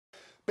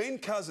Ben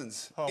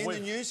Cousins in the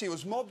news. He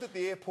was mobbed at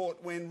the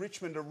airport when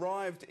Richmond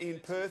arrived in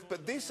Perth,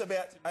 but this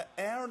about an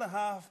hour and a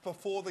half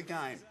before the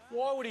game.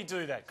 Why would he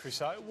do that,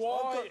 Chriso? Why?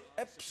 I've got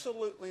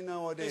absolutely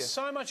no idea. There's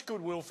so much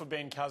goodwill for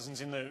Ben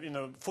Cousins in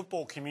the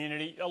football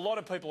community. A lot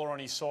of people are on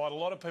his side. A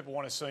lot of people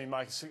want to see him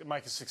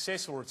make a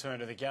successful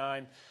return to the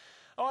game.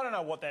 I don't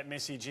know what that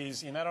message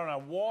is in that. I don't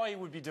know why he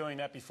would be doing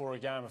that before a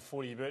game of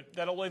footy, but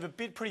that'll leave a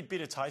pretty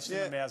bitter taste in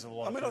the mouths of a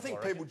lot of people. I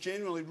think people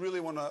generally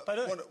really want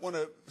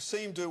to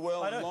see him do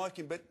well and like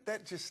him, but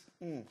that just...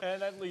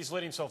 And he's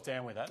let himself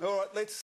down with that. All right, let's